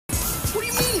What do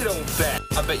you mean you don't bet?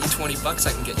 I bet you $20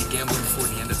 I can get you gambling before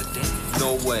the end of the day.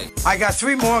 No way. I got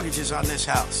 3 mortgages on this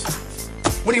house.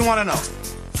 What do you want to know?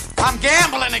 I'm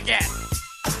gambling again.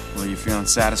 Well, you feeling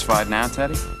satisfied now,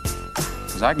 Teddy?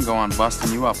 Because I can go on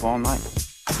busting you up all night.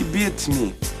 He beat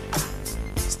me.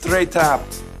 Straight up.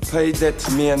 Paid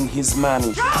that man his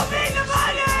money. Show me the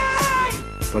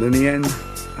money! But in the end,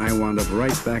 I wound up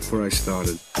right back where I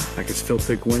started. I could still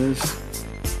pick winners,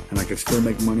 and I could still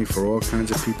make money for all kinds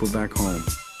of people back home.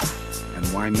 And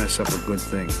why mess up a good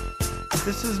thing?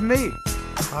 This is me,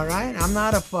 all right? I'm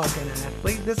not a fucking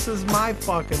athlete. This is my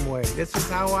fucking way. This is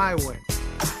how I win.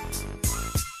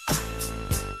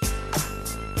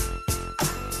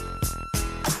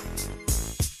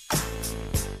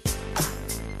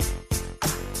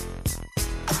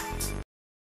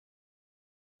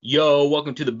 Yo,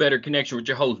 welcome to the Better Connection with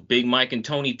your host, Big Mike and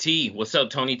Tony T. What's up,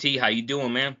 Tony T? How you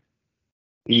doing, man?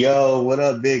 Yo, what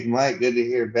up, Big Mike? Good to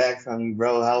hear back from you,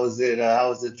 bro. How was it? How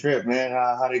was the trip, man?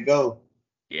 How'd it go?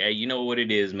 Yeah, you know what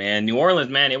it is, man. New Orleans,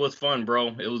 man, it was fun,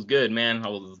 bro. It was good, man. I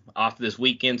was off this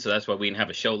weekend, so that's why we didn't have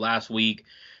a show last week.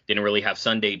 Didn't really have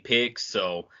Sunday picks,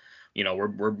 so you know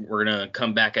we're gonna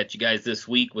come back at you guys this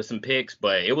week with some picks.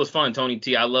 But it was fun, Tony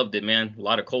T. I loved it, man. A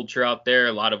lot of culture out there,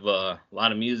 a lot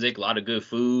of music, a lot of good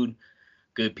food,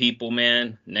 good people,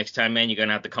 man. Next time, man, you're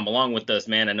gonna have to come along with us,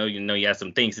 man. I know you have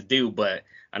some things to do, but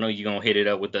I know you're gonna hit it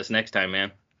up with us next time,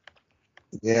 man.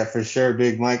 Yeah, for sure,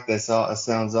 Big Mike. That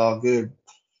sounds all good.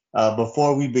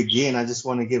 Before we begin, I just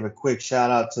want to give a quick shout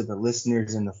out to the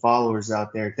listeners and the followers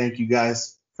out there. Thank you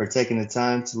guys for taking the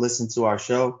time to listen to our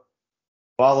show.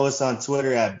 Follow us on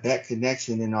Twitter at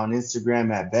BetConnection and on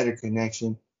Instagram at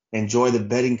BetterConnection. Enjoy the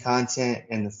betting content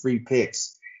and the free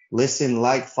picks. Listen,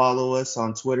 follow us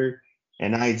on Twitter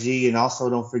and IG. And also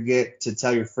don't forget to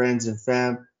tell your friends and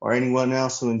fam or anyone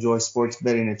else who enjoys sports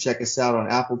betting to check us out on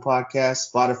Apple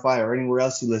Podcasts, Spotify, or anywhere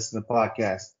else you listen to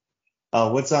podcasts.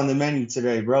 What's on the menu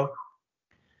today, bro?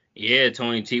 Yeah,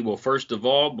 Tony T. Well, first of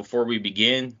all, before we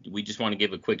begin, we just want to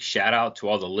give a quick shout out to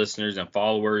all the listeners and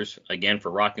followers, again, for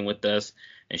rocking with us.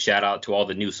 And shout out to all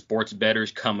the new sports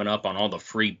bettors coming up on all the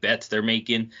free bets they're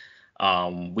making.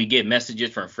 We get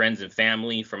messages from friends and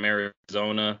family from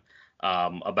Arizona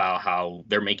about how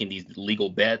they're making these legal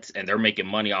bets and they're making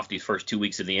money off these first 2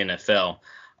 weeks of the NFL.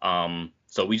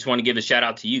 So we just want to give a shout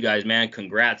out to you guys, man.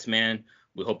 Congrats, man.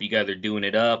 We hope you guys are doing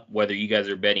it up, whether you guys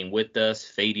are betting with us,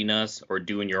 fading us, or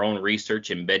doing your own research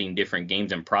and betting different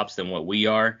games and props than what we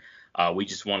are. We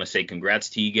just want to say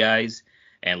congrats to you guys,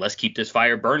 and let's keep this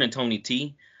fire burning, Tony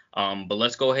T. But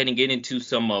let's go ahead and get into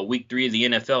some week 3 of the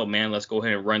NFL, man. Let's go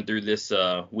ahead and run through this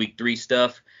week 3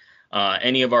 stuff.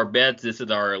 Any of our bets, this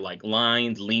is our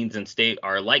lines, leans, and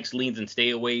leans, and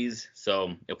stayaways.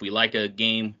 So if we like a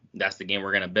game, that's the game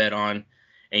we're gonna bet on.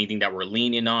 Anything that we're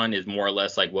leaning on is more or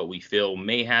less like what we feel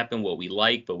may happen, what we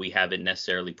like, but we haven't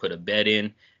necessarily put a bet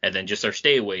in. And then just our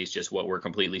stayaways, just what we're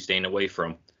completely staying away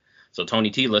from. So, Tony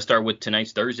T, let's start with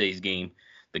tonight's Thursday's game.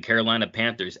 The Carolina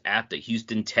Panthers at the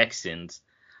Houston Texans.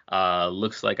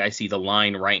 Looks like I see the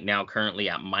line right now currently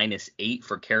at -8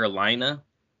 for Carolina.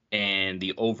 And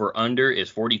the over-under is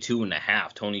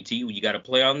 42.5. Tony T, you got to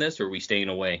play on this, or are we staying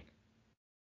away?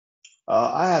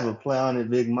 I have a play on it,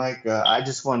 Big Mike. I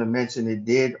just want to mention it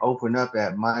did open up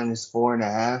at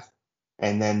 -4.5,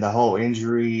 and then the whole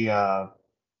injury with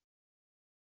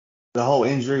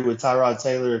Tyrod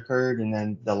Taylor occurred, and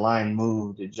then the line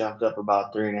moved. It jumped up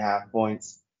about 3.5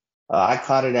 points. I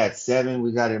caught it at 7.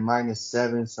 We got it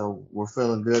 -7, so we're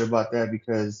feeling good about that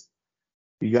because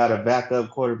you got a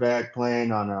backup quarterback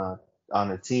playing on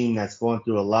a team that's going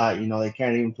through a lot. You know, they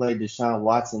can't even play Deshaun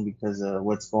Watson because of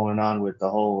what's going on with the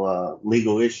whole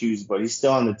legal issues, but he's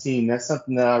still on the team. That's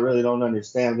something that I really don't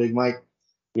understand, Big Mike.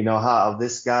 You know, how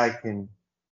this guy can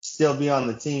still be on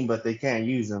the team, but they can't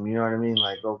use him. You know what I mean?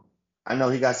 I know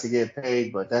he got to get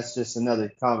paid, but that's just another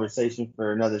conversation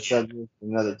for another subject,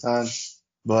 another time.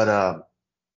 But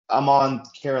I'm on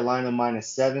Carolina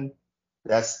 -7.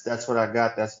 That's what I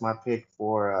got. That's my pick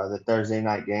for the Thursday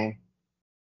night game.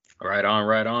 Right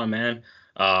on, man.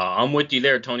 I'm with you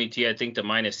there, Tony T. I think the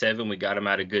 -7, we got him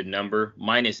at a good number.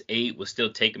 -8, we'll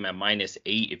still take him at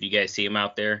 -8 if you guys see him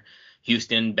out there.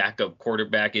 Houston backup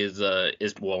quarterback is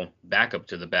backup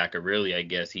to the backup, really, I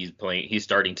guess. He's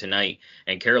starting tonight.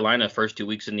 And Carolina, first 2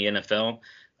 weeks in the NFL,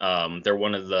 they're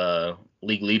one of the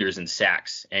league leaders in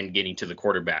sacks and getting to the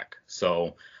quarterback.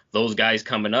 So those guys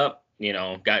coming up, you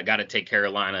know, got to take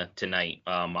Carolina tonight.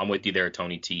 I'm with you there,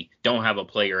 Tony T. Don't have a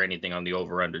play or anything on the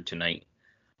over-under tonight.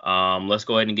 Let's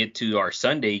go ahead and get to our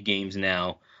Sunday games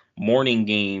now. Morning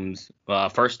games.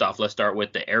 First off, let's start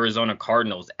with the Arizona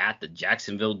Cardinals at the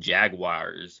Jacksonville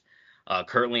Jaguars.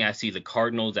 Currently, I see the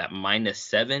Cardinals at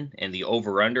 -7 and the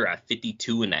over/under at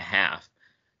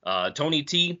 52.5. Tony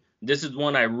T, this is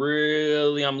one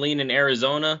I'm leaning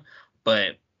Arizona,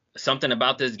 but something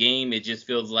about this game, it just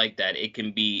feels like that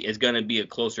it's going to be a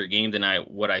closer game than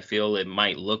what I feel it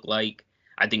might look like.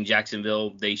 I think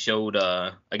Jacksonville, they showed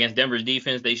against Denver's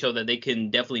defense, they showed that they can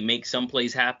definitely make some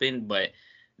plays happen, but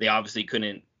they obviously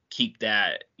couldn't keep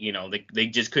that, they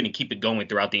just couldn't keep it going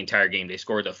throughout the entire game. They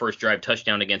scored the first drive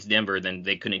touchdown against Denver, then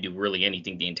they couldn't do really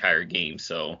anything the entire game.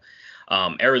 So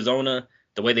Arizona,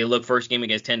 the way they look first game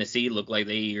against Tennessee, looked like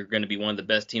they are going to be one of the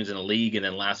best teams in the league. And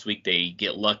then last week they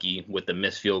get lucky with the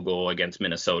missed field goal against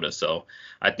Minnesota. So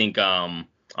I think I'm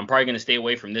probably going to stay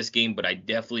away from this game, but I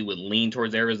definitely would lean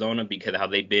towards Arizona because of how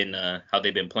they've been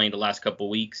playing the last couple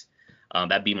weeks.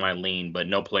 That'd be my lean, but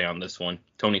no play on this one.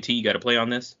 Tony T, you got a play on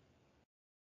this?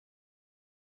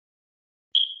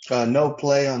 No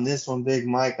play on this one, Big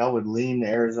Mike. I would lean the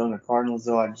Arizona Cardinals,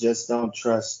 though. I just don't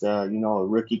trust, a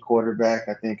rookie quarterback.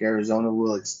 I think Arizona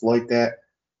will exploit that.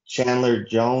 Chandler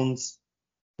Jones,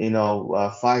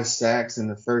 5 sacks in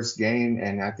the first game,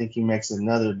 and I think he makes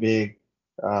another big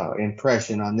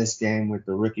impression on this game with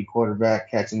the rookie quarterback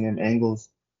catching them angles.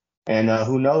 And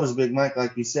who knows, Big Mike,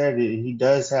 like you said, he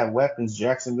does have weapons.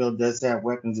 Jacksonville does have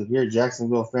weapons. If you're a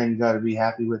Jacksonville fan, you got to be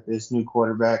happy with this new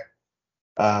quarterback.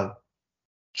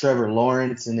 Trevor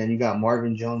Lawrence, and then you got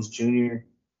Marvin Jones Jr.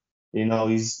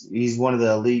 He's one of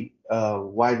the elite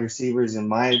wide receivers, in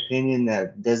my opinion,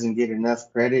 that doesn't get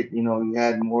enough credit. He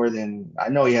had more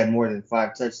than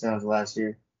 5 touchdowns last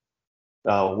year.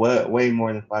 Way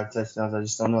more than 5 touchdowns. I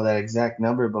just don't know that exact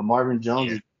number, but Marvin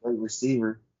Jones is a great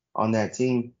receiver on that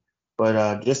team.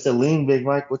 But just a lean, Big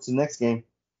Mike. What's the next game?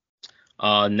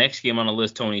 Next game on the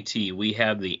list, Tony T, we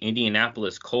have the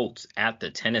Indianapolis Colts at the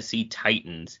Tennessee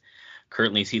Titans.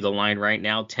 Currently see the line right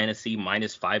now, Tennessee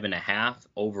 -5.5.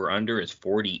 Over under is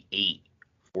 48.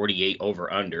 48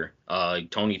 over under.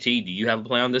 Tony T, do you have a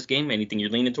play on this game? Anything you're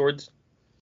leaning towards?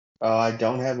 I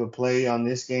don't have a play on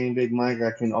this game, Big Mike.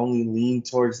 I can only lean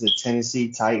towards the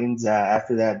Tennessee Titans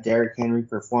after that Derrick Henry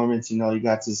performance. He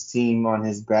got his team on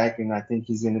his back, and I think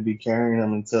he's going to be carrying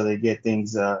them until they get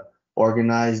things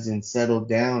organized and settled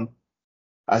down.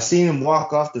 I seen him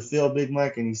walk off the field, Big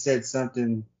Mike, and he said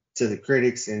something to the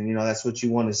critics, and that's what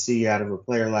you want to see out of a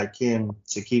player like him,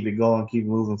 to keep it going, keep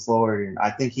moving forward. And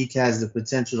I think he has the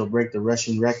potential to break the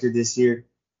rushing record this year.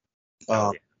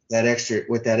 That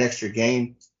extra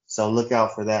game. So look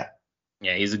out for that.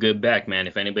 Yeah, he's a good back, man.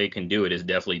 If anybody can do it, it's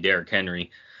definitely Derrick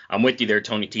Henry. I'm with you there,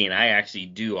 Tony T, and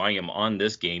I am on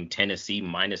this game. Tennessee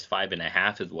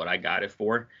 -5.5 is what I got it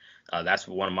for. That's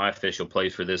one of my official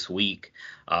plays for this week.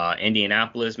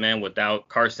 Indianapolis, man, without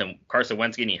Carson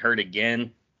Wentz getting hurt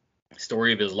again.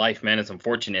 Story of his life, man. It's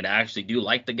unfortunate. I actually do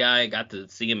like the guy. I got to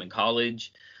see him in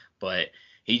college, but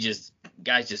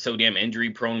guy's just so damn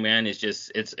injury prone, man.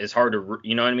 It's hard to,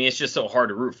 you know what I mean? It's just so hard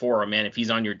to root for him, man. If he's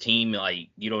on your team, like,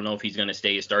 you don't know if he's going to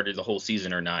stay a starter the whole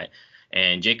season or not.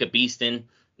 And Jacob Easton,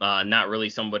 not really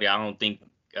somebody I don't think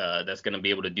that's going to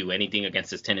be able to do anything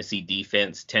against this Tennessee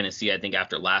defense. Tennessee, I think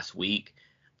after last week,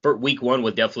 for week 1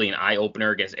 was definitely an eye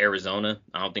opener against Arizona.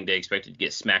 I don't think they expected to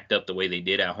get smacked up the way they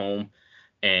did at home.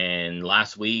 And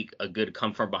last week, a good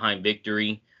come from behind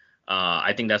victory.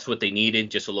 I think that's what they needed,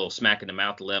 just a little smack in the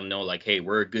mouth to let them know, like, hey,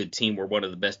 we're a good team. We're one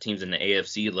of the best teams in the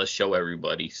AFC. Let's show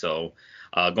everybody. So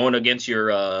going against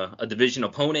a division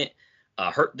opponent,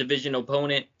 hurt division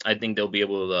opponent, I think they'll be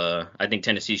able to I think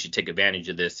Tennessee should take advantage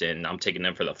of this, and I'm taking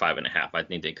them for the 5.5. I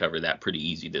think they cover that pretty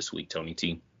easy this week, Tony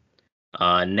T.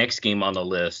 Next game on the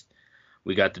list,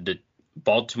 we got the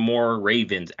Baltimore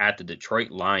Ravens at the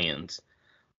Detroit Lions.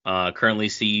 Currently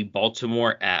see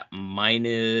Baltimore at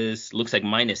looks like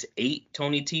 -8,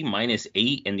 Tony T,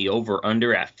 -8, and the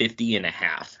over-under at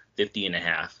 50.5.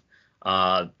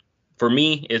 50.5. For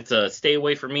me, it's a stay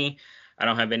away for me. I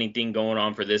don't have anything going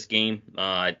on for this game.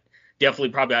 Definitely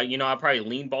probably, I'll probably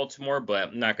lean Baltimore, but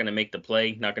I'm not going to make the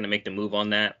play, not going to make the move on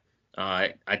that.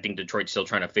 I think Detroit's still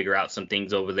trying to figure out some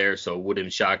things over there, so it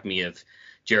wouldn't shock me if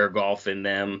Jared Goff and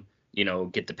them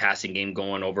get the passing game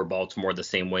going over Baltimore the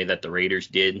same way that the Raiders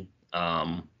did.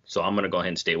 So I'm going to go ahead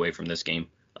and stay away from this game.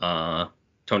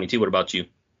 Tony T, what about you?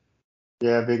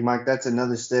 Yeah, Big Mike, that's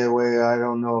another stay away. I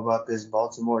don't know about this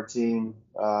Baltimore team.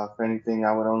 If anything,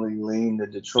 I would only lean the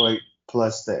Detroit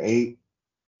plus the 8.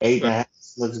 8.5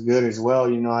 looks good as well.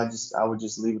 I would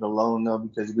just leave it alone, though,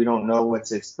 because we don't know what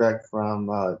to expect from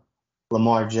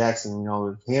Lamar Jackson.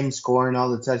 With him scoring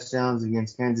all the touchdowns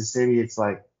against Kansas City, it's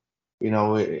like,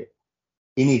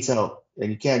 he needs help, and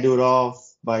you can't do it all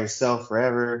by yourself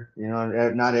forever.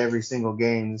 Not every single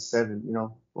game is 7,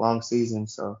 long season.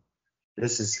 So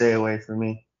this is stay away for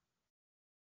me.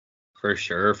 For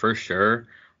sure, for sure.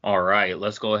 All right,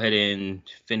 let's go ahead and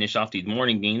finish off these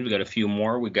morning games. We got a few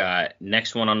more. We got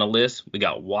next one on the list. We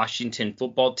got Washington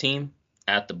football team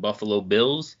at the Buffalo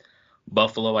Bills.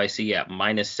 Buffalo I see at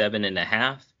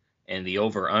 -7.5, and the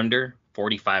over under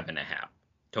 45.5.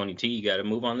 Tony T, you got to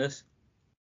move on this.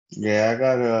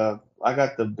 Yeah, I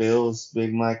got the Bills,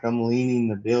 Big Mike. I'm leaning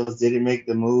the Bills. Didn't make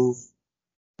the move,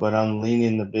 but I'm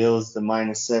leaning the Bills to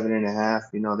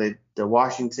 -7.5. The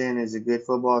Washington is a good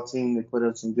football team. They put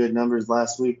up some good numbers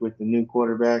last week with the new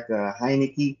quarterback,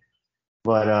 Heineke.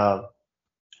 But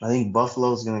I think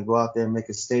Buffalo's going to go out there and make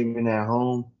a statement at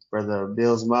home for the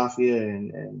Bills Mafia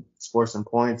and score some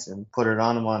points and put it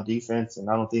on them on defense. And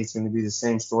I don't think it's going to be the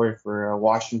same story for a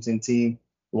Washington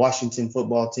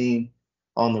football team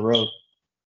on the road.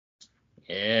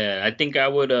 Yeah, I think I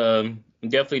would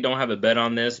definitely don't have a bet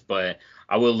on this, but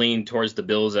I will lean towards the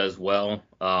Bills as well.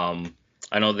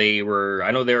 I know they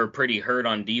were pretty hurt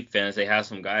on defense. They have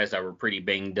some guys that were pretty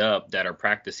banged up that are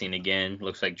practicing again.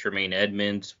 Looks like Tremaine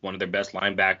Edmonds, one of their best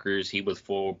linebackers, he was a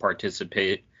full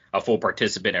participant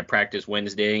at practice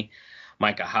Wednesday.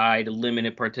 Micah Hyde,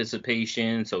 limited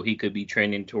participation, so he could be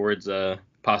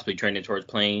possibly trending towards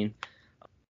playing.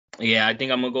 Yeah, I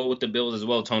think I'm gonna go with the Bills as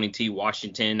well. Tony T.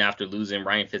 Washington after losing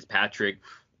Ryan Fitzpatrick.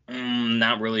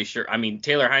 Not really sure. I mean,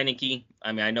 Taylor Heineke.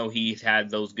 I mean, I know he's had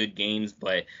those good games,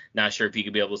 but not sure if he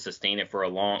could be able to sustain it for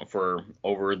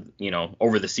over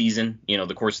the season,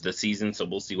 the course of the season. So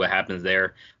we'll see what happens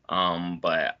there.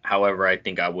 But however, I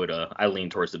think I lean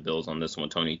towards the Bills on this one,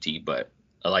 Tony T. But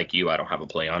like you, I don't have a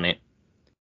play on it.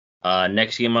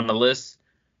 Next game on the list,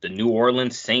 the New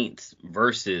Orleans Saints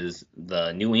versus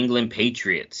the New England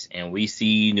Patriots. And we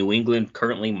see New England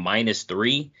currently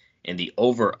 -3, and the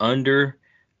over-under,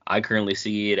 I currently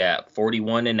see it at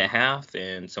 41.5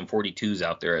 and some 42s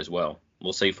out there as well.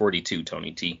 We'll say 42,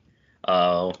 Tony T.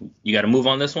 You got to move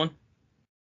on this one?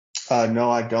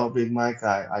 No, I don't, Big Mike.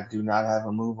 I do not have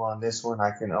a move on this one.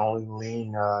 I can only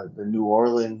lean the New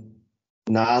Orleans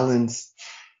Nolans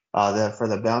that for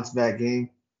the bounce back game.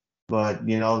 But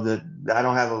I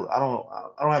don't have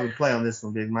a play on this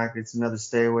one, Big Mike. It's another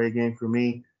stay away game for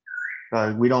me.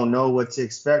 We don't know what to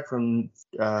expect from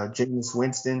Jameis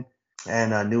Winston,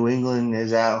 and New England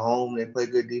is at home. They play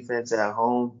good defense at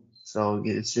home, so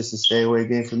it's just a stay away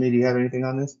game for me. Do you have anything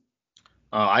on this?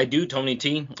 I do, Tony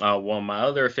T. Well, my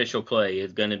other official play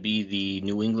is going to be the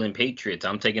New England Patriots.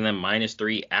 I'm taking them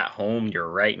 -3 at home. You're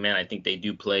right, man. I think they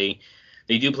do play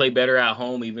better at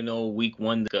home, even though week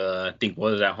one, I think,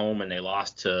 was at home and they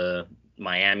lost to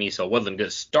Miami. So it wasn't a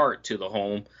good start to the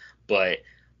home. But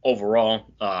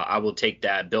overall, I will take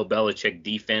that Bill Belichick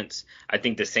defense. I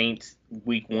think the Saints,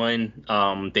 week one,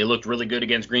 they looked really good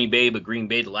against Green Bay, but Green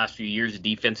Bay, the last few years, the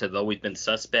defense has always been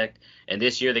suspect. And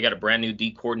this year, they got a brand new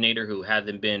D coordinator who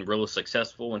hasn't been really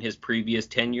successful in his previous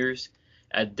tenures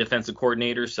as defensive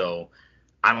coordinator. So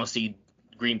I don't see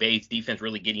Green Bay's defense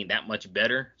really getting that much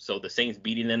better. So the Saints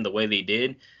beating them the way they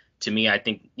did, to me, I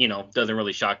think, doesn't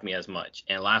really shock me as much.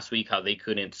 And last week, how they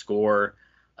couldn't score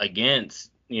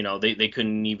against, they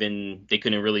couldn't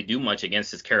really do much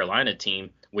against this Carolina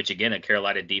team, which again, a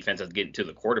Carolina defense is getting to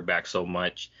the quarterback so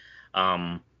much.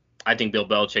 I think Bill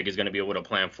Belichick is going to be able to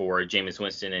plan for Jameis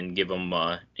Winston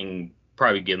and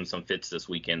probably give him some fits this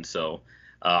weekend. So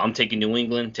I'm taking New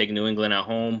England at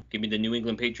home. Give me the New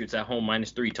England Patriots at home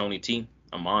 -3, Tony T.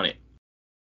 I'm on it.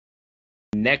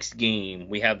 Next game,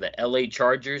 we have the LA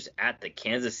Chargers at the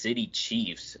Kansas City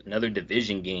Chiefs, another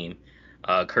division game.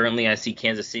 Currently, I see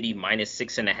Kansas City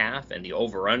 -6.5 and the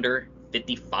over-under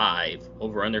 55.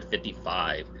 Over-under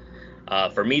 55.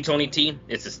 For me, Tony T,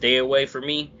 it's a stay away for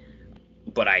me.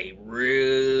 But I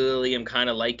really am kind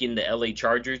of liking the LA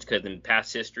Chargers because in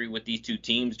past history with these two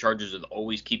teams, Chargers are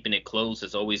always keeping it close.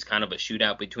 It's always kind of a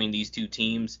shootout between these two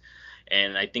teams.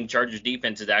 And I think Chargers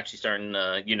defense is actually starting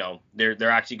to,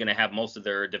 they're actually going to have most of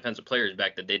their defensive players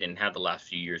back that they didn't have the last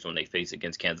few years when they faced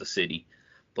against Kansas City.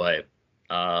 But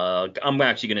I'm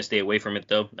actually going to stay away from it,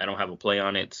 though. I don't have a play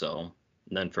on it, so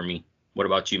none for me. What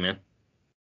about you, man?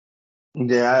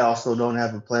 Yeah, I also don't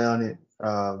have a play on it.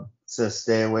 To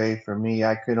stay away from me.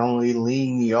 I could only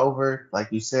lean the over.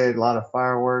 Like you said, a lot of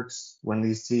fireworks when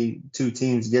these two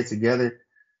teams get together.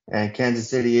 And Kansas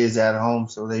City is at home,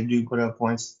 so they do put up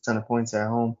ton of points at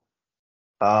home.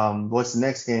 What's the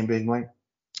next game, Big Mike?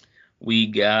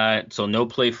 So no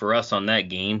play for us on that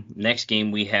game. Next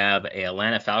game, we have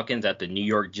Atlanta Falcons at the New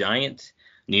York Giants.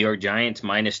 New York Giants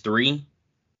 -3,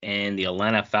 and the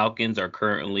Atlanta Falcons are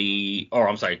currently,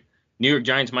 New York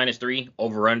Giants -3,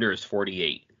 over-under is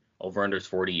 48. Over-under is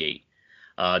 48.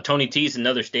 Tony T's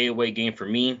another stay away game for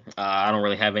me. I don't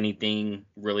really have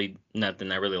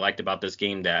nothing I really liked about this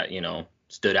game that,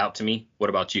 stood out to me. What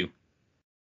about you?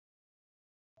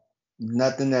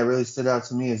 Nothing that really stood out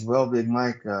to me as well, Big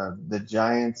Mike. The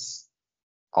Giants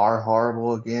are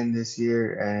horrible again this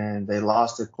year, and they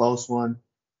lost a close one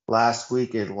last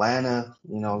week. Atlanta,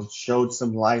 showed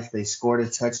some life. They scored a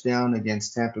touchdown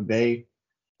against Tampa Bay.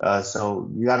 So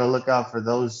you got to look out for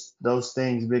those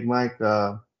things, Big Mike.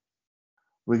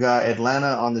 We got Atlanta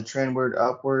on the trendward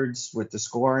upwards with the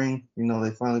scoring.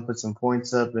 They finally put some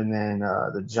points up, and then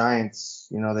the Giants,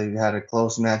 they had a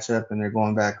close matchup, and they're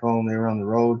going back home. They were on the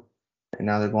road, and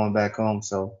now they're going back home.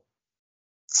 So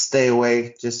stay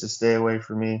away, just to stay away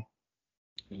from me.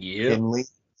 Yep.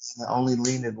 Only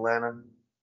lean Atlanta.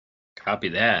 Copy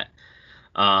that.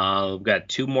 We've got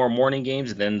 2 more morning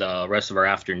games and then the rest of our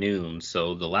afternoon.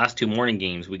 So the last 2 morning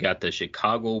games, we got the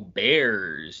Chicago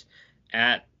Bears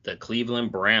at the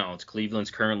Cleveland Browns. Cleveland's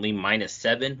currently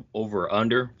 -7, over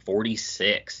under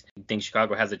 46. You think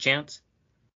Chicago has a chance?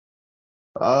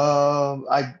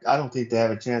 I don't think they have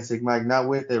a chance, Big Mike. Not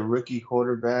with a rookie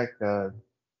quarterback.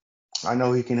 I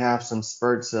know he can have some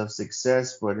spurts of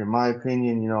success, but in my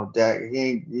opinion,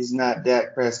 he's not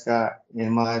Dak Prescott.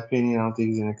 In my opinion, I don't think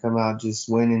he's going to come out just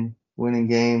winning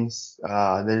games.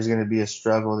 There's going to be a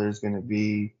struggle. There's going to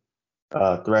be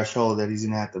a threshold that he's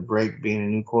going to have to break being a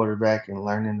new quarterback and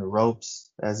learning the ropes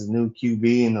as a new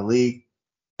QB in the league.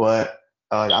 But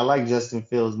I like Justin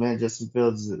Fields, man. Justin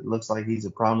Fields looks like he's a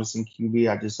promising QB.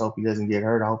 I just hope he doesn't get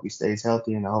hurt. I hope he stays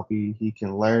healthy, and I hope he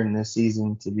can learn this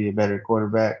season to be a better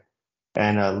quarterback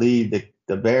and lead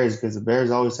the Bears, because the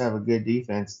Bears always have a good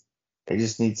defense. They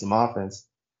just need some offense.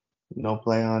 No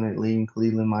play on it. Leading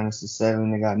Cleveland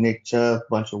 -7. They got Nick Chubb,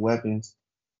 bunch of weapons.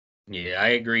 Yeah, I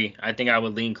agree. I think I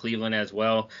would lean Cleveland as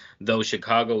well, though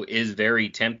Chicago is very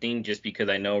tempting just because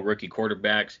I know rookie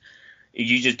quarterbacks,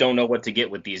 you just don't know what to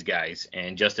get with these guys.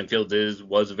 And Justin Fields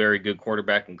was a very good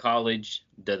quarterback in college.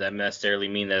 Does that necessarily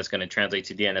mean that it's going to translate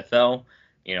to the NFL?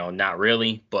 Not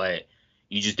really, but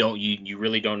you just don't, you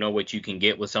really don't know what you can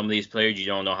get with some of these players. You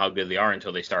don't know how good they are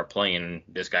until they start playing.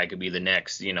 This guy could be the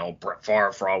next, Brett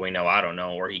Favre for all we know. I don't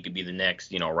know. Or he could be the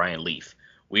next, Ryan Leaf.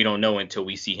 We don't know until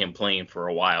we see him playing for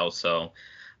a while. So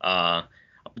I'm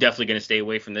definitely going to stay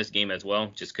away from this game as well,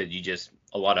 just because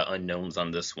a lot of unknowns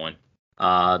on this one.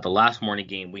 The last morning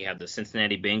game, we have the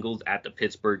Cincinnati Bengals at the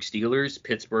Pittsburgh Steelers.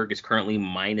 Pittsburgh is currently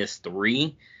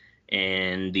 -3,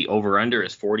 and the over-under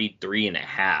is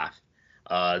 43.5.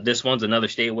 This one's another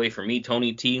stay away from me,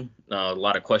 Tony T. A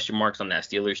lot of question marks on that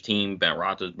Steelers team. Ben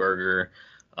Roethlisberger,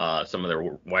 some of their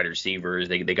wide receivers.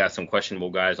 They got some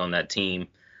questionable guys on that team.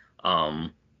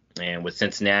 And with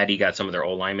Cincinnati, got some of their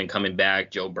old linemen coming back.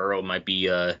 Joe Burrow might be,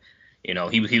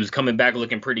 he was coming back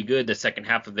looking pretty good the second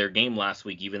half of their game last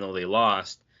week, even though they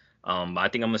lost. I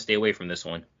think I'm going to stay away from this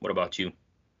one. What about you?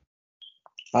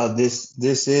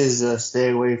 This is a stay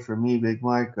away from me, Big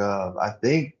Mike.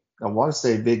 I want to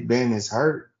say Big Ben is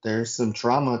hurt. There's some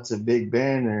trauma to Big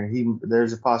Ben, or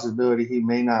there's a possibility he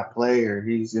may not play, or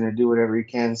he's going to do whatever he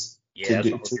can to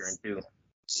do. Too.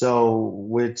 So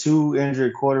with 2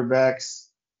 injured quarterbacks,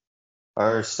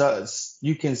 or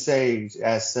you can say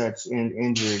as such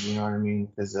injured, you know what I mean?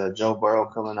 Because Joe Burrow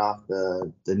coming off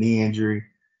the knee injury.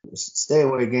 Stay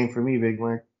away game for me, Big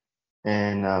Mike.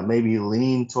 And maybe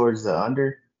lean towards the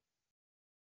under.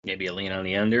 Maybe a lean on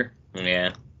the under?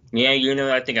 Yeah. Yeah,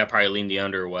 I think I probably lean the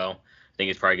under well. I think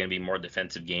it's probably going to be more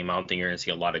defensive game. I don't think you're going to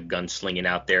see a lot of gunslinging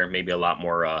out there. Maybe a lot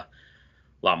more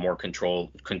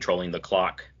controlling the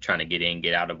clock, trying to get in,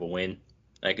 get out of a win.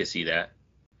 I could see that.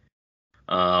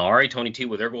 All right, Tony T.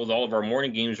 Well, there goes all of our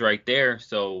morning games right there.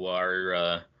 So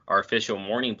our official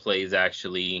morning plays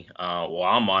actually.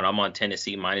 I'm on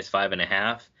Tennessee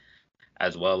 -5.5,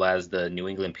 as well as the New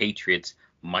England Patriots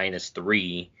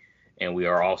 -3, and we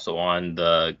are also on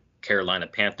the Carolina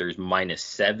Panthers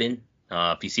 -7.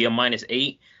 If you see a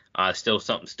 -8,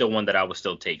 still one that I would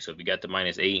still take. So if you got the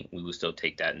 -8, we would still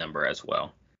take that number as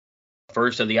well.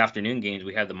 First of the afternoon games,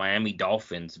 we have the Miami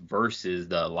Dolphins versus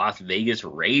the Las Vegas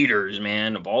Raiders,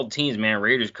 man. Of all teams, man,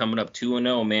 Raiders coming up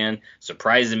 2-0, man.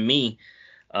 Surprising me.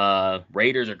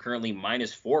 Raiders are currently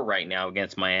 -4 right now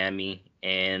against Miami,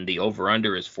 and the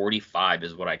over-under is 45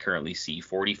 is what I currently see.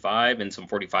 45 and some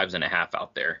 45.5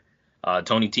 out there.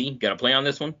 Tony T, got a play on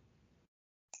this one?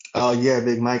 Oh, yeah,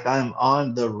 Big Mike. I'm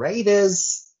on the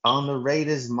Raiders.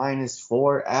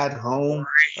 -4 at home.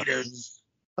 Raiders.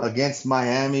 Against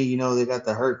Miami, they got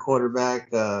the hurt quarterback.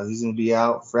 He's gonna be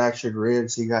out, fractured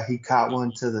ribs. He caught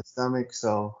one to the stomach.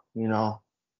 So,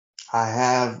 I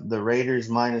have the Raiders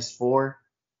 -4.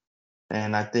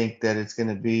 and I think that it's going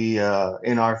to be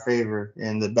in our favor.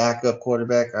 And the backup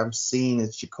quarterback I'm seeing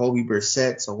is Jacoby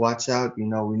Brissett, so watch out. You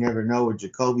know, we never know with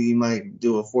Jacoby. He might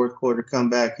do a fourth quarter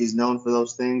comeback. He's known for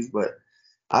those things, but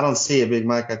I don't see it, Big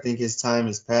Mike. I think his time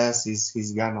has passed.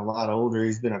 He's gotten a lot older.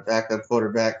 He's been a backup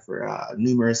quarterback for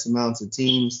numerous amounts of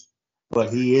teams,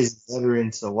 but he is a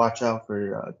veteran, so watch out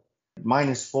for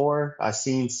 -4. I've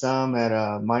seen some at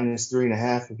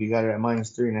 -3.5. If you got it at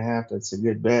 -3.5, that's a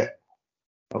good bet.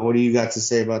 What do you got to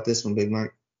say about this one, Big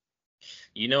Mike?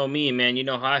 You know me, man. You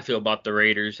know how I feel about the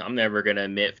Raiders. I'm never going to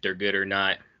admit if they're good or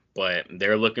not, but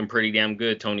they're looking pretty damn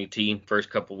good, Tony T, first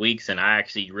couple weeks, and I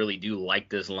actually really do like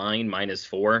this line,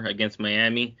 -4 against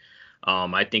Miami.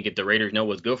 I think if the Raiders know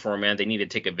what's good for them, man, they need to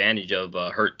take advantage of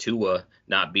hurt Tua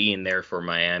not being there for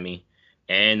Miami.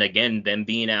 And again, them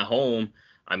being at home,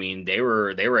 I mean, they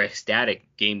were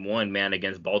ecstatic game one, man,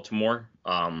 against Baltimore.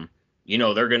 You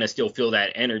know, they're gonna still feel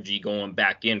that energy going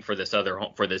back in for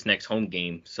this next home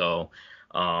game. So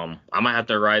I might have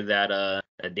to ride that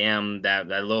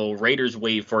that little Raiders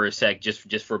wave for a sec,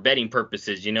 just for betting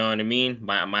purposes. You know what I mean?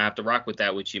 I might have to rock with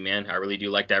that with you, man. I really do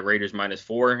like that Raiders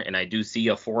 -4, and I do see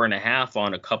a 4.5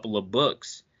 on a couple of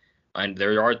books. And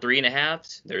there are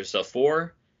 3.5s. There's a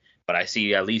 4. But I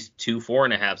see at least 2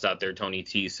 4.5s out there, Tony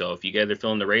T. So if you guys are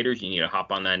feeling the Raiders, you need to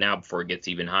hop on that now before it gets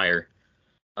even higher.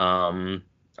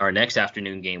 Our next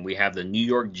afternoon game, we have the New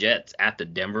York Jets at the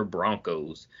Denver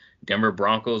Broncos. Denver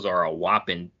Broncos are a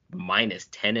whopping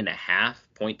 -10.5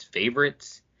 points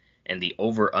favorites, and the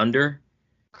over/under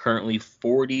currently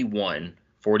 41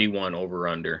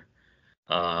 over/under.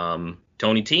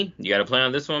 Tony T, you got a play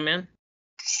on this one, man?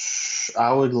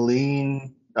 I would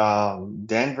lean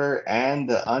Denver and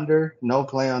the under. No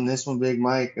play on this one, Big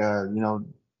Mike.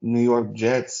 New York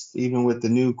Jets, even with the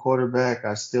new quarterback,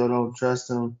 I still don't trust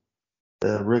him.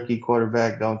 The rookie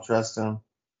quarterback, don't trust him.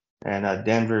 And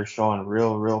Denver is showing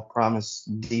real promise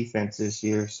defense this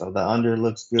year. So the under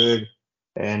looks good.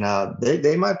 And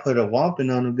they might put a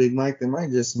whomping on him, Big Mike. They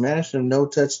might just smash him, no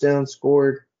touchdown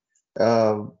scored,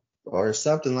 or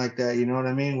something like that. You know what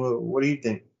I mean? What do you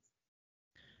think?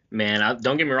 Man,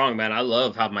 don't get me wrong, man. I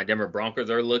love how my Denver Broncos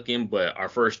are looking, but our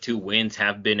first 2 wins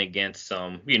have been against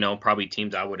some, probably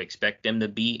teams I would expect them to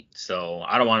beat. So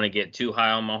I don't want to get too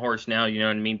high on my horse now, you know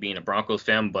what I mean, being a Broncos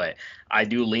fan, but I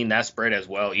do lean that spread as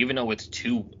well, even though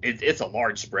it's a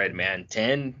large spread, man.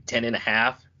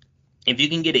 10.5. If you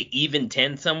can get an even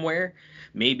 10 somewhere,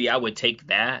 maybe I would take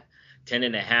that.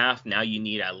 10.5. Now you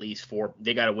need at least 4.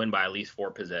 They got to win by at least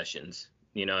 4 possessions.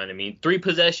 You know what I mean? 3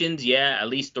 possessions, yeah, at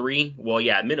least 3. Well,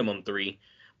 yeah, minimum 3,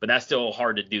 but that's still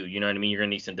hard to do. You know what I mean? You're gonna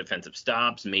need some defensive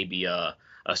stops, maybe a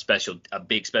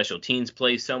big special teams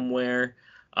play somewhere.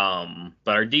 But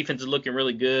our defense is looking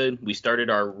really good. We started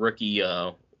our rookie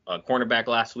cornerback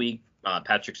last week,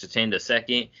 Patrick Surtain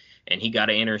II, and he got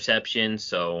an interception.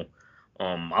 So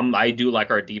I do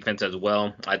like our defense as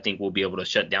well. I think we'll be able to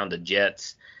shut down the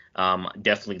Jets.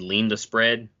 Definitely lean the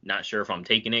spread. Not sure if I'm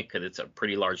taking it because it's a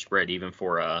pretty large spread even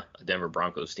for a Denver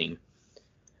Broncos team.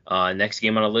 Next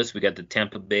game on the list, we got the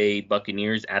Tampa Bay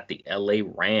Buccaneers at the LA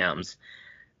Rams.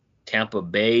 Tampa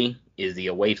Bay is the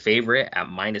away favorite at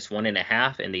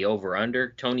 -1.5, and the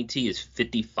over/under, Tony T, is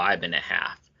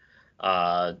 55.5.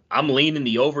 I'm leaning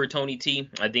the over, Tony T.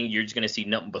 I think you're just going to see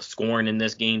nothing but scoring in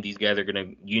this game. These guys are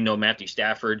going to, Matthew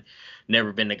Stafford,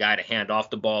 never been the guy to hand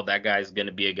off the ball. That guy's going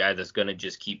to be a guy that's going to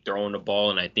just keep throwing the ball,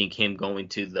 and I think him going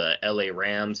to the LA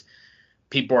Rams,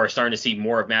 people are starting to see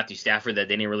more of Matthew Stafford that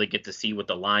they didn't really get to see with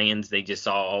the Lions. They just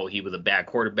saw, he was a bad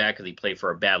quarterback because he played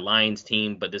for a bad Lions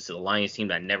team, but this is a Lions team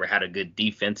that never had a good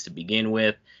defense to begin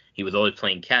with. He was always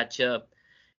playing catch-up.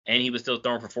 And he was still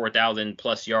throwing for 4,000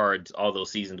 plus yards all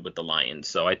those seasons with the Lions.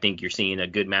 So I think you're seeing a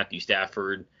good Matthew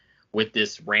Stafford with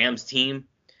this Rams team.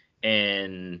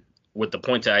 And with the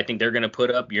points that I think they're going to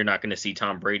put up, you're not going to see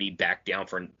Tom Brady back down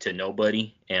to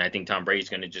nobody. And I think Tom Brady's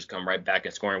going to just come right back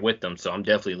and scoring with them. So I'm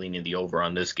definitely leaning the over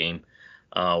on this game.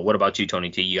 What about you, Tony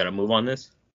T? You got to move on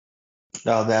this?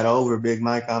 No, that over, Big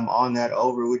Mike. I'm on that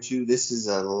over with you. This is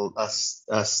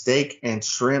a steak and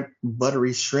shrimp,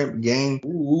 buttery shrimp game.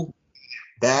 Ooh.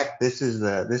 This is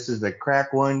the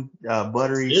crack one,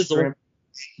 buttery shrimp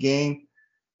game.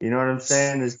 You know what I'm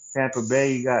saying? This Tampa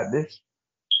Bay, you got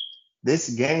this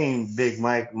game, Big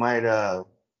Mike, might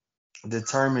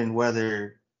determine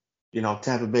whether,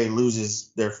 Tampa Bay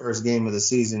loses their first game of the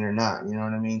season or not. You know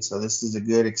what I mean? So this is a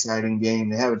good, exciting game.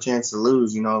 They have a chance to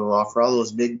lose, for all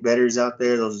those big bettors out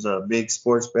there, those big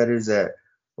sports bettors that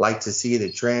like to see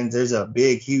the trends. There's a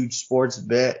big, huge sports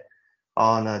bet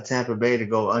on Tampa Bay to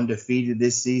go undefeated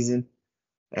this season.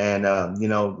 And,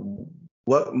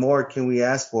 what more can we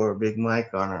ask for, Big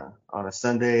Mike, on a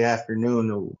Sunday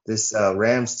afternoon? This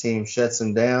Rams team shuts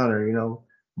them down, or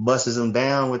busts them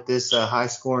down with this high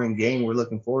scoring game we're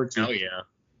looking forward to. Oh yeah,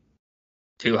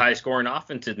 two high scoring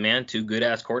offenses, man. Two good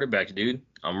ass quarterbacks, dude.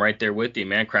 I'm right there with you,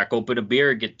 man. Crack open a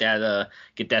beer, get that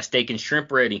steak and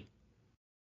shrimp ready.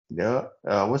 Yeah.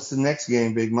 What's the next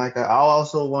game, Big Mike? I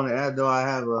also want to add, though, I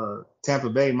have Tampa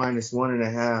Bay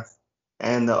 -1.5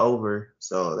 and the over.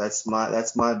 So that's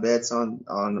my bets on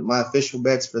my official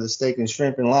bets for the steak and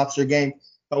shrimp and lobster game.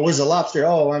 Oh, where's the lobster?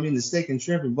 Oh, I mean the steak and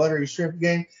shrimp and buttery shrimp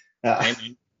game. Hey,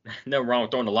 man, nothing wrong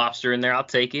with throwing the lobster in there. I'll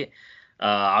take it.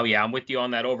 Yeah, I'm with you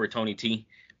on that over, Tony T.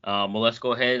 Well, let's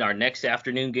go ahead. Our next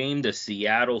afternoon game, the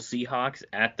Seattle Seahawks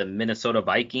at the Minnesota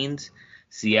Vikings.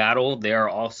 Seattle, they are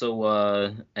also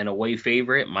an away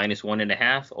favorite,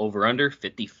 -1.5, over under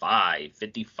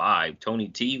 55. Tony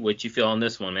T, what you feel on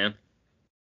this one, man?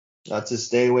 That's a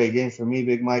stay away game for me,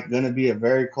 Big Mike. Going to be a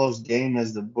very close game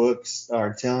as the books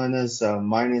are telling us,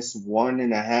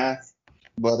 -1.5.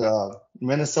 But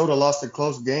Minnesota lost a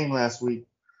close game last week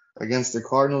against the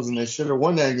Cardinals, and they should have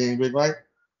won that game, Big Mike.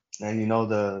 And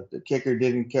the kicker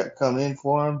didn't come in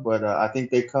for them, but I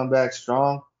think they come back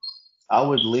strong. I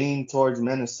would lean towards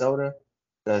Minnesota.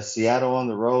 Seattle on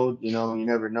the road, you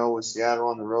never know with Seattle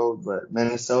on the road, but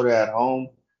Minnesota at home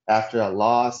after a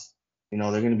loss, they're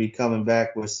going to be coming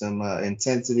back with some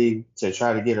intensity to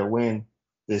try to get a win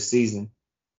this season.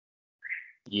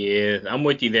 Yeah, I'm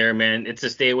with you there, man. It's a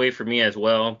stay away for me as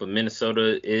well, but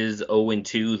Minnesota is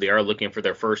 0-2. They are looking for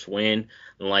their first win.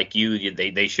 And like you,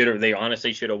 they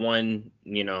honestly should have won,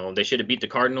 they should have beat the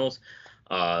Cardinals.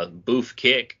 Booth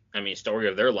kick, story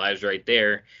of their lives right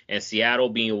there. And Seattle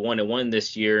being 1-1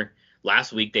 this year,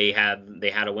 last week they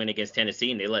had a win against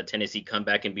Tennessee, and they let Tennessee come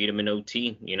back and beat them in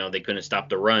OT. They couldn't stop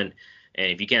the run. And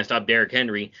if you can't stop Derrick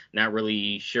Henry, not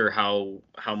really sure how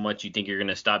much you think you're going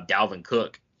to stop Dalvin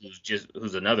Cook,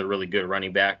 who's another really good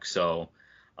running back. So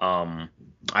I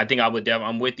think I'm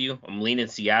with you. I'm leaning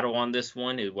Seattle on this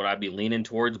one is what I'd be leaning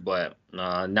towards, but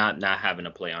not having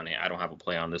a play on it. I don't have a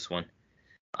play on this one.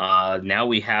 Now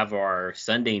we have our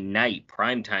Sunday night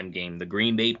primetime game, the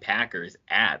Green Bay Packers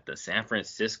at the San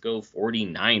Francisco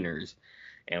 49ers.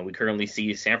 And we currently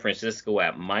see San Francisco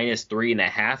at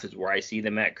 -3.5 is where I see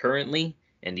them at currently,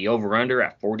 and the over-under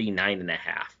at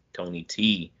 49.5. Tony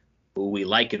T, who we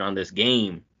like it on this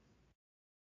game?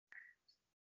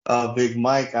 Big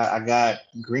Mike, I got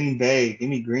Green Bay. Give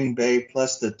me Green Bay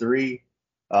plus the 3.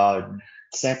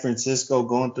 San Francisco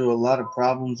going through a lot of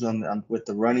problems with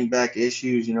the running back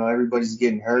issues. Everybody's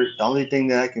getting hurt. The only thing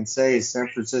that I can say is San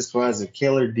Francisco has a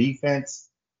killer defense.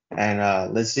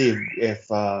 And let's see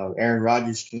if Aaron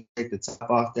Rodgers can take the top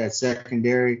off that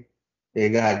secondary. They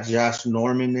got Josh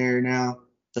Norman there now.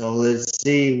 So let's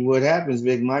see what happens,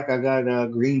 Big Mike. I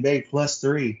got Green Bay plus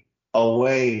 3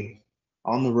 away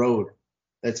on the road.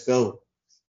 Let's go.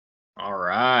 All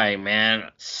right,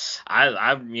 man.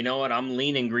 You know what? I'm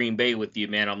leaning Green Bay with you,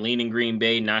 man. I'm leaning Green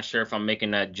Bay. Not sure if I'm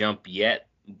making that jump yet,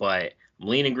 but I'm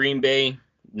leaning Green Bay.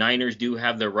 Niners do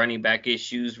have their running back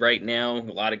issues right now. A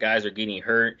lot of guys are getting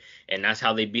hurt, and that's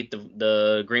how they beat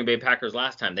the Green Bay Packers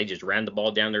last time. They just ran the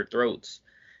ball down their throats.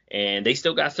 And they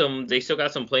still got some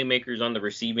playmakers on the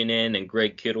receiving end, and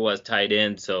Greg Kittle as tight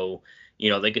end, so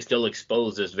they could still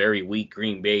expose this very weak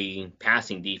Green Bay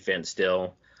passing defense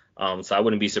still. So I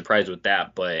wouldn't be surprised with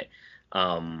that, but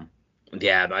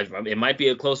it might be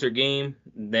a closer game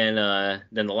than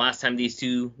the last time these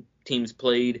two teams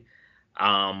played.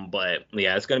 But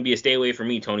yeah, it's going to be a stay away for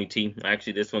me, Tony T.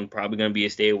 Actually, this one's probably going to be a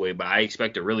stay away, but I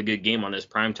expect a really good game on this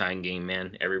primetime game,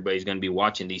 man. Everybody's going to be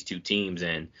watching these two teams,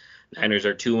 and Niners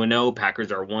are 2-0,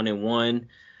 Packers are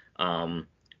 1-1.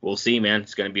 We'll see, man.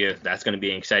 That's going to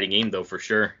be an exciting game though, for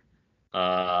sure.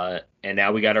 And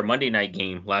now we got our Monday night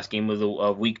game. Last game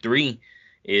of week 3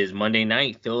 is Monday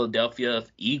night, Philadelphia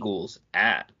Eagles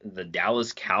at the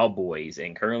Dallas Cowboys.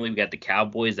 And currently we got the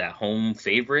Cowboys at home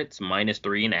favorites,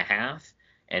 -3.5,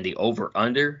 and the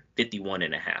over-under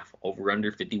 51.5.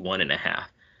 Over-under 51.5.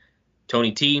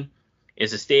 Tony T,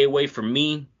 it's a stay away from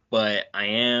me, but I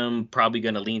am probably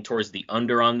going to lean towards the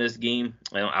under on this game.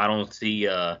 I don't see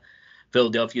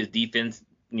Philadelphia's defense.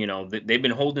 They've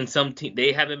been holding some team.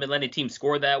 They haven't been letting teams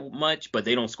score that much, but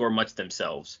they don't score much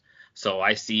themselves. So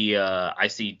I see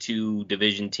two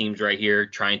division teams right here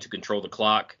trying to control the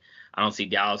clock. I don't see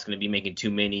Dallas going to be making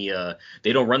too many.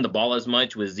 They don't run the ball as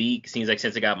much with Zeke. Seems like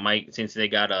since they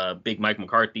got Big Mike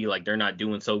McCarthy, like they're not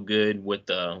doing so good with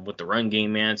the run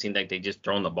game, man. Seems like they just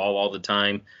throwing the ball all the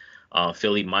time.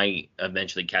 Philly might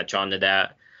eventually catch on to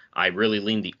that. I really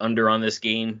lean the under on this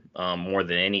game more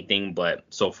than anything, but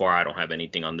so far I don't have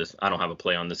anything on this. I don't have a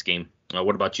play on this game.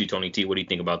 What about you, Tony T? What do you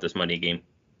think about this Monday game?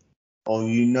 Oh,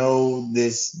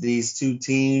 these two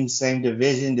teams, same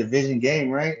division game,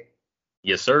 right?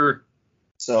 Yes, sir.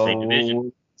 Same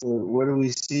division. So what do we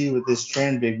see with this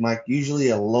trend, Big Mike? Usually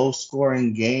a low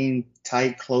scoring game,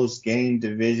 tight, close game,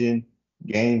 division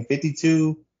game.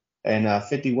 52 and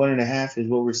 51.5 is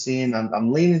what we're seeing.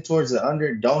 I'm leaning towards the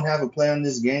under. Don't have a play on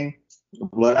this game,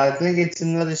 but I think it's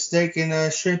another steak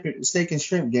and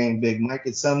shrimp game, Big Mike.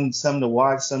 It's something to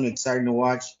watch, something exciting to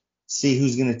watch. See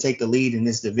who's gonna take the lead in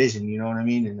this division. You know what I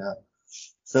mean? And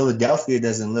Philadelphia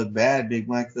doesn't look bad, Big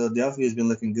Mike. Philadelphia has been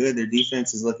looking good. Their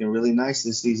defense is looking really nice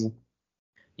this season.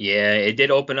 Yeah, it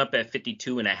did open up at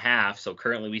 52.5, so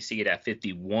currently we see it at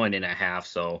 51.5.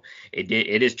 So it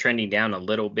is trending down a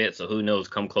little bit. So who knows?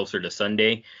 Come closer to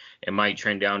Sunday, it might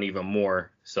trend down even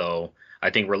more. So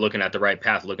I think we're looking at the right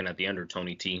path, looking at the under,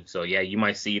 Tony T. So yeah, you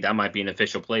might see that might be an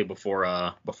official play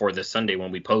before this Sunday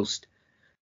when we post.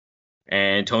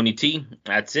 And Tony T,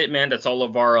 that's it, man. That's all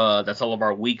of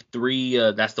our week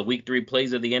 3. That's the week 3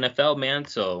 plays of the NFL, man.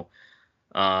 So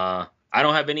I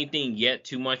don't have anything yet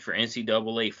too much for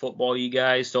NCAA football, you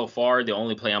guys. So far, the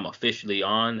only play I'm officially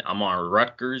on, I'm on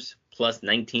Rutgers plus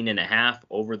 19.5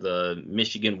 over the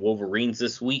Michigan Wolverines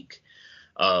this week.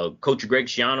 Coach Greg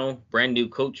Schiano, brand new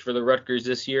coach for the Rutgers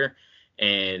this year,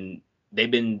 and they've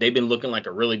been looking like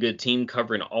a really good team,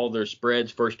 covering all their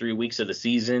spreads first 3 weeks of the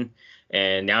season.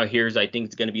 And now I think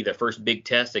it's going to be their first big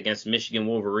test against Michigan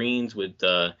Wolverines with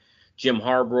Jim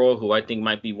Harbaugh, who I think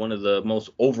might be one of the most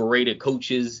overrated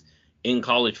coaches in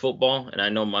college football. And I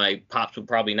know my pops would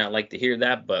probably not like to hear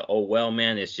that, but oh well,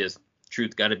 man, it's just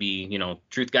truth got to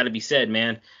be said,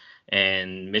 man.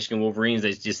 And Michigan Wolverines,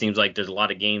 it just seems like there's a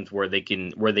lot of games where they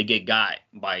get got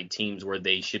by teams where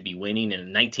they should be winning,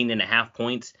 and 19.5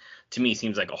 points to me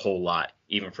seems like a whole lot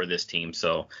even for this team.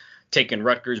 So taking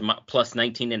Rutgers plus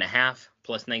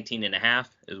 19.5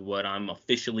 is what I'm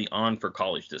officially on for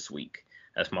college this week.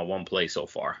 That's my one play so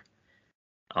far.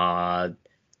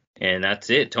 And that's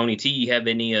it. Tony T, you have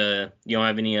any you don't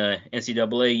have any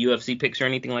NCAA UFC picks or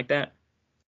anything like that?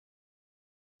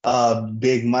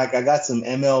 Big Mike, I got some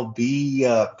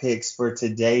MLB picks for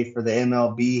today for the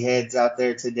MLB heads out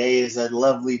there. Today is a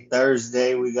lovely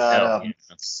Thursday. We got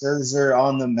Scherzer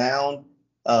on the mound,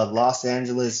 Los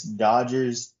Angeles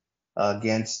Dodgers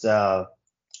against the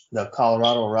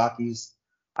Colorado Rockies.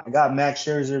 I got Max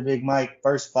Scherzer, Big Mike,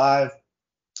 first 5.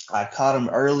 I caught him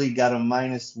early, got him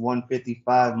minus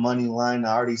 155 money line.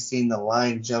 I already seen the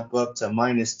line jump up to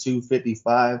minus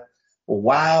 255.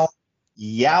 Wow.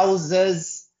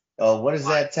 Yowzas. What does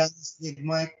that tell us, Big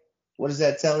Mike? What does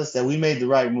that tell us? That we made the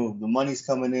right move. The money's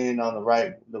coming in on the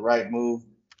right move.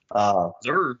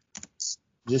 Sure.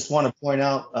 Just want to point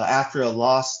out, after a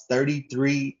loss,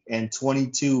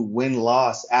 33-22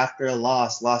 win-loss. After a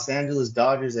loss, Los Angeles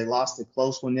Dodgers, they lost a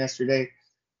close one yesterday.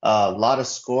 A lot of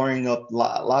scoring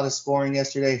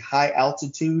yesterday. High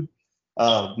altitude.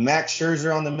 Max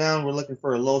Scherzer on the mound. We're looking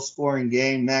for a low-scoring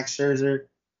game. Max Scherzer,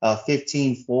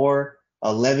 15-4,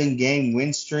 11-game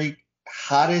win streak.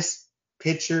 Hottest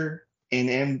pitcher in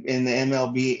the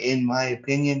MLB, in my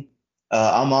opinion.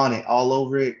 I'm on it, all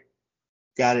over it.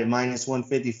 Got it minus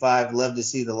 155. Love to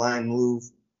see the line move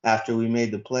after we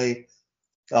made the play.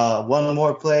 One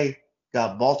more play.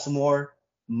 Got Baltimore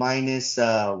minus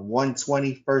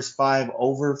 120 first 5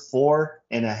 over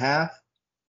 4.5.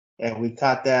 And we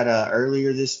caught that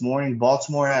earlier this morning.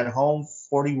 Baltimore at home,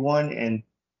 41-31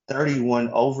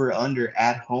 over under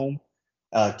at home.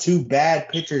 2 bad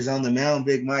pitchers on the mound,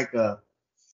 Big Mike. I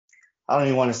don't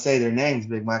even want to say their names,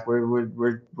 Big Mike.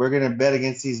 We're gonna bet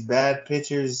against these bad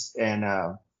pitchers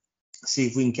and see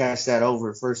if we can catch that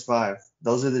over first 5.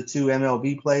 Those are the 2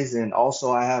 MLB plays, and also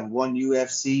I have one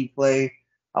UFC play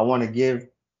I want to give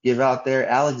out there.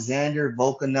 Alexander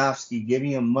Volkanovski, give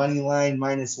me a money line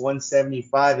minus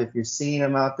 175 if you're seeing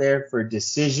him out there for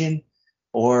decision,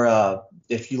 or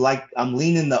if you like, I'm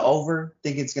leaning the over,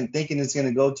 thinking it's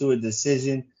gonna go to a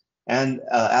decision. And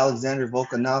Alexander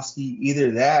Volkanovski,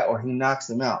 either that or he knocks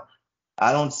him out.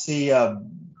 I don't see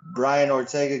Brian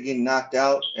Ortega getting knocked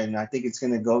out, and I think it's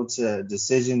going to go to a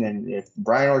decision. And if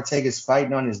Brian Ortega's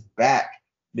fighting on his back,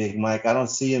 Big Mike, I don't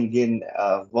see him getting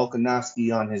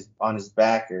Volkanovski on his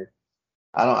back, or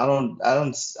I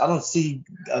don't see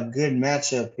a good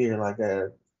matchup here. Like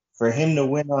for him to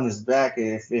win on his back,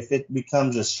 if it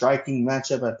becomes a striking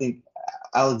matchup, I think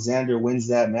Alexander wins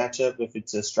that matchup if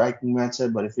it's a striking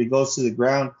matchup. But if it goes to the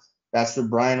ground, that's where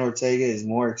Brian Ortega is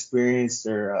more experienced,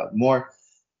 or more.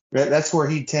 That's where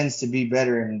he tends to be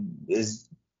better and is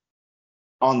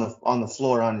on the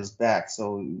floor on his back.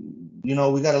 So we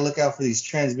got to look out for these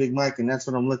trends, Big Mike, and that's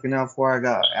what I'm looking out for. I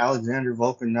got Alexander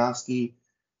Volkanovski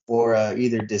for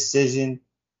either decision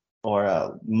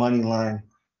or money line.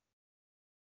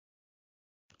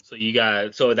 So you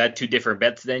got that two different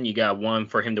bets then? You got one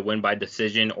for him to win by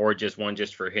decision or just one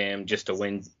just for him just to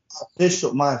win?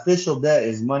 My official bet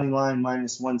is money line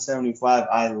minus 175.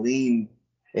 I lean,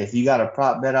 if you got a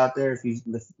prop bet out there,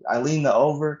 I lean the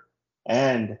over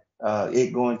and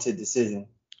it going to decision.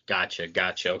 Gotcha.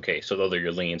 Okay, so those are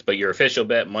your leans. But your official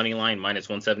bet, money line minus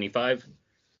 175?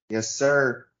 Yes,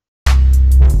 sir.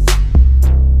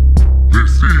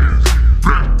 This is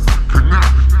Bet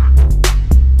Connection.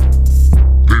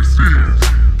 This is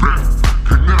Bet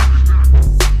Connection.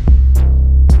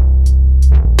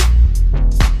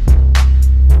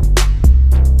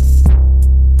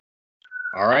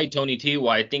 All right, Tony T. Well,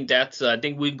 I think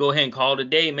we can go ahead and call it a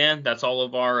day, man. That's all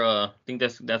of our I think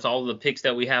that's all of the picks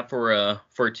that we have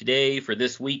for today, for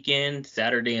this weekend,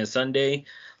 Saturday and Sunday.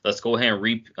 Let's go ahead and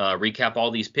recap all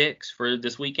these picks for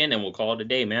this weekend, and we'll call it a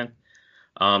day, man.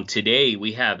 Today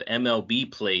we have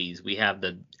MLB plays. We have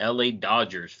the LA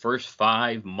Dodgers first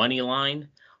 5 money line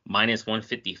minus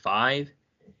 155.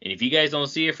 And if you guys don't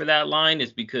see it for that line,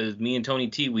 it's because me and Tony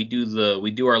T, we do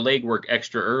our legwork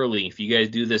extra early. If you guys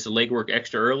do this legwork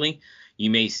extra early,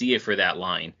 you may see it for that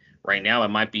line. Right now, it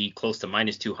might be close to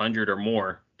minus 200 or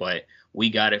more, but we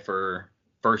got it for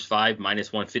first 5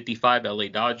 minus 155 LA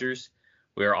Dodgers.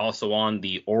 We are also on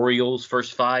the Orioles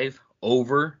first 5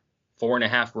 over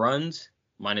 4.5 runs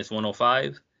minus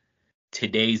 105.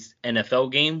 Today's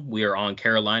NFL game, we are on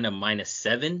Carolina minus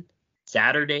 7.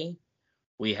 Saturday,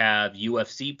 we have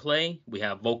UFC play. We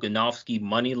have Volkanovski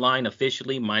money line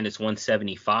officially minus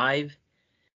 175.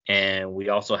 And we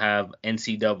also have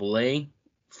NCAA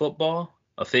football.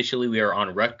 Officially, we are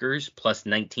on Rutgers plus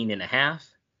 19.5.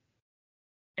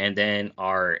 And then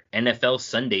our NFL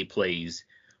Sunday plays.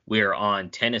 We are on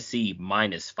Tennessee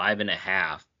minus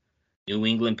 5.5. New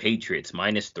England Patriots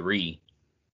minus 3.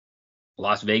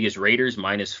 Las Vegas Raiders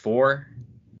minus 4.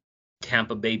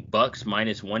 Tampa Bay Bucks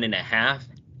minus 1.5.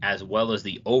 As well as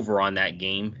the over on that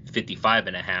game,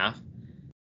 55.5.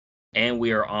 And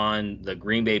we are on the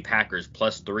Green Bay Packers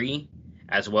plus 3,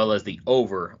 as well as the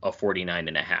over of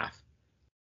 49.5.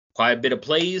 Quite a bit of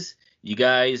plays. You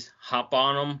guys hop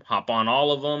on them, hop on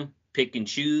all of them, pick and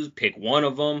choose, pick one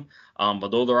of them. But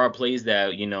those are our plays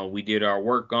that, we did our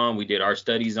work on, we did our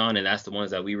studies on, and that's the ones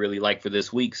that we really like for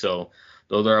this week. So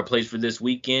those are our plays for this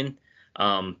weekend.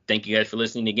 Thank you guys for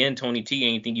listening again. Tony T,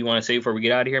 anything you want to say before we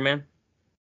get out of here, man?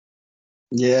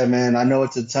 Yeah, man, I know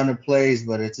it's a ton of plays,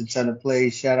 but it's a ton of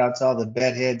plays. Shout out to all the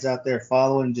bet heads out there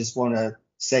following. Just want to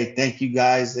say thank you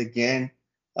guys again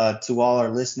to all our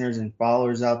listeners and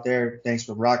followers out there. Thanks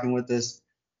for rocking with us.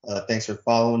 Thanks for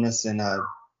following us and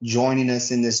joining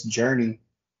us in this journey.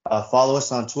 Follow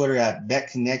us on Twitter at Bet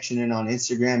Connection and on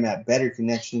Instagram at Better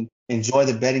Connection. Enjoy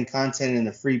the betting content and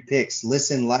the free picks.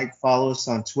 Listen, follow us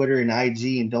on Twitter and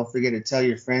IG, and don't forget to tell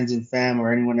your friends and fam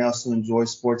or anyone else who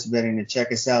enjoys sports betting to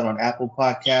check us out on Apple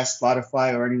Podcasts,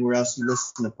 Spotify, or anywhere else you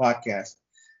listen to podcasts.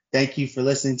 Thank you for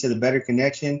listening to the Better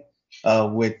Connection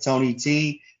with Tony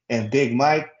T and Big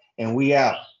Mike, and we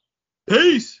out.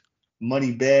 Peace.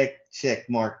 Money bag, check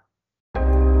mark.